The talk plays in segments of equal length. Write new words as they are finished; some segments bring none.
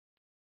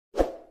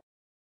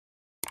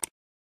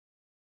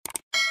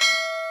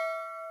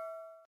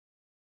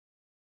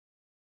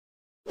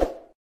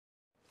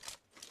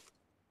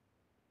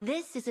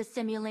This is a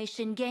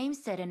simulation game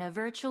set in a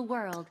virtual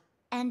world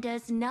and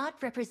does not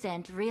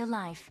represent real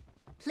life.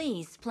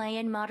 Please play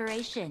in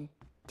moderation,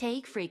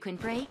 take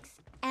frequent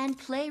breaks, and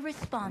play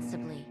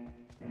responsibly.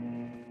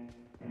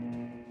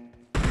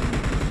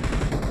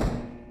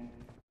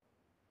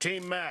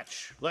 Team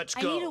match, let's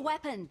go. I need a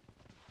weapon.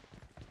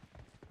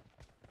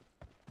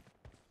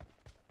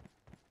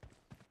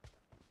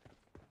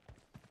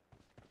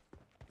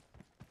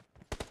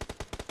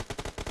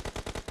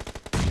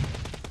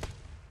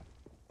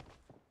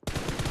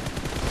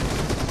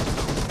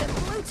 The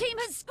blue team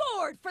has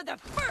scored for the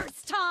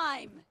first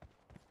time!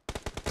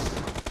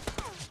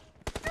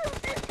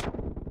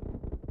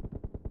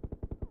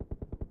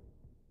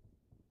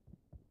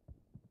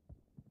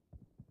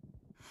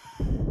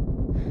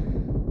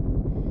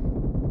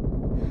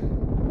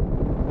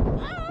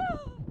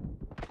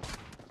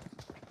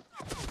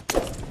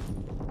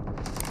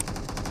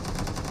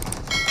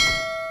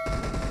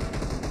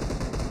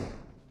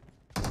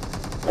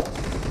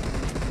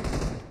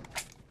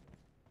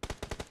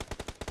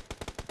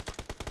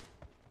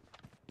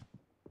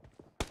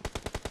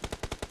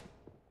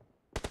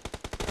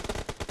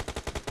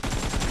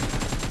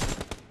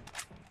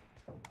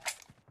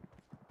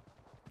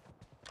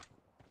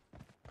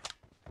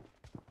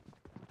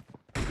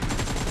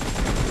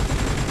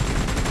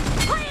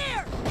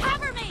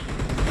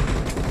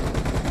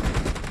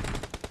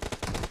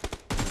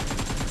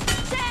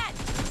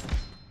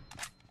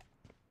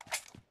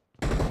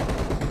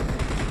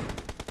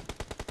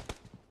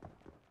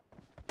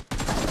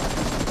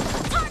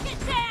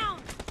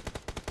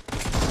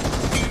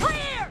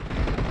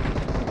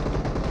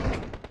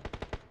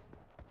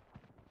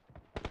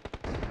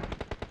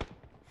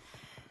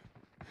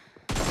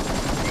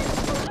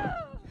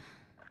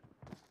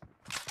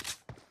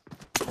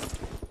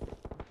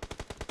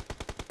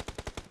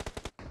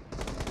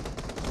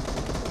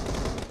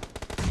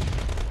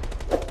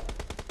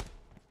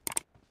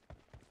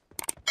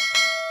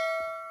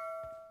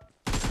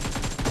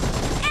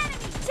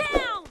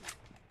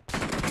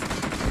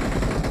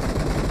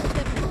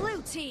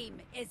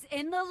 Team is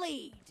in the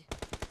lead.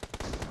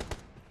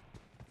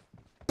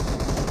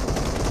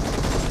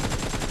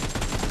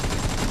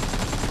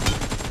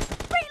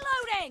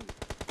 Reloading!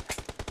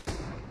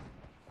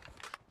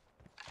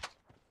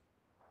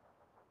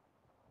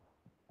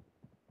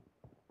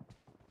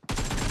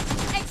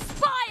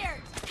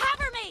 Expired!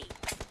 Cover me!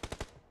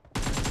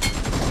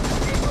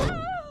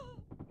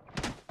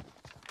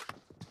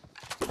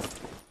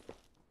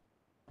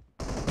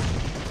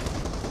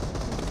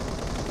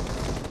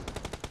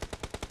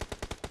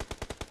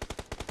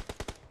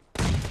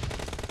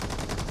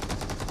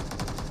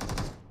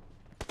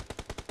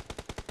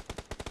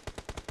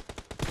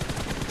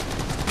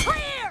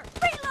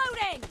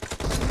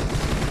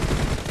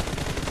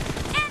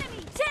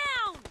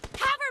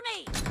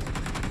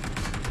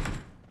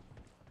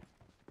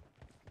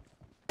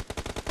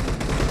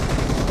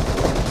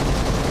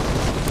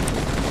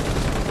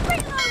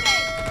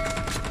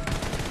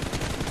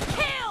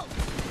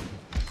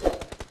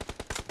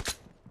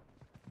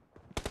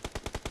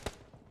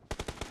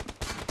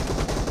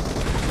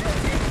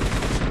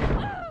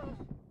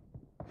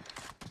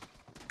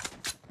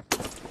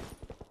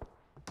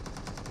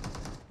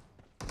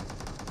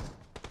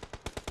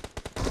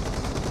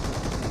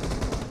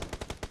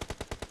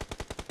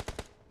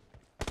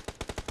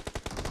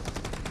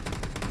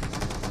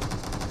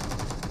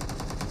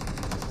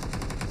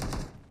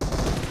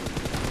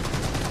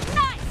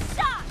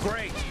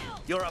 Great!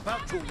 You're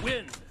about to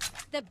win!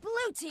 The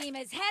blue team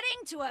is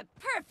heading to a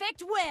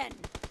perfect win!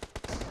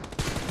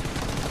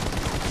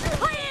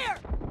 Clear!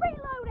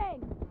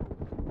 Reloading!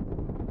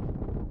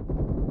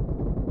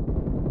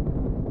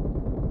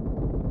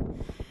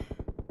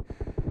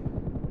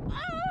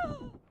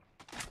 Oh!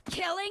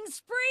 Killing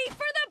spree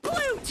for the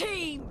blue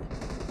team!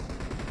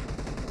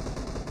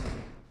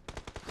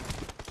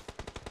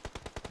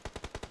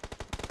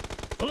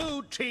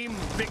 Blue team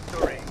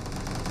victory!